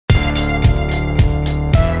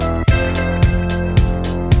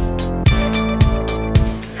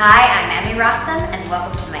Hi, I'm Emmy Rossum and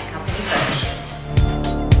welcome to my company photo shoot.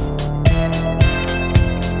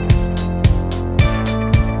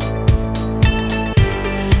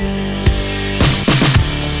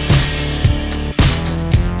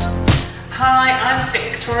 Hi, I'm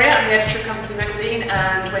Victoria, I'm the editor of Company magazine,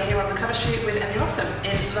 and we're here on the cover shoot with Emmy Rossum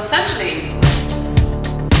in Los Angeles.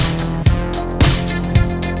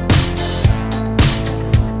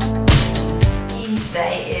 Theme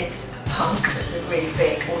today is punk, which is a really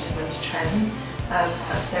big autumn-winter trend.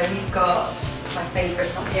 So we've got my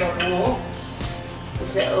favourite up here on the wall,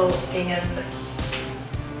 this little gingham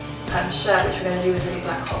shirt which we're going to do with really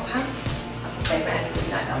black hot pants. That's a favourite, I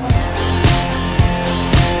really like that one.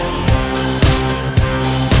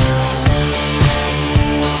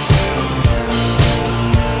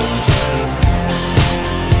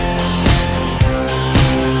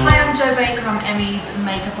 I'm Emmy's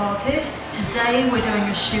makeup artist. Today we're doing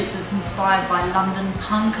a shoot that's inspired by London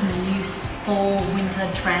punk and the new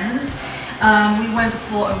fall-winter trends. We went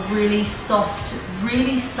for a really soft,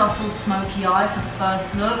 really subtle smoky eye for the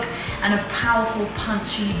first look and a powerful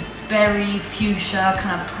punchy berry fuchsia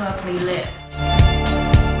kind of purpley lip.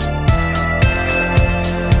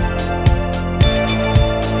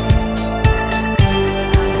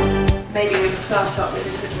 Maybe we can start up with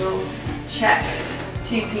this little checked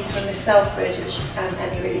two-piece from the Selfridge, which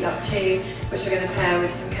Emmy really loved too, which we're going to pair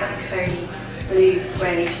with some Company.co.uk blue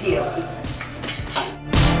suede heels.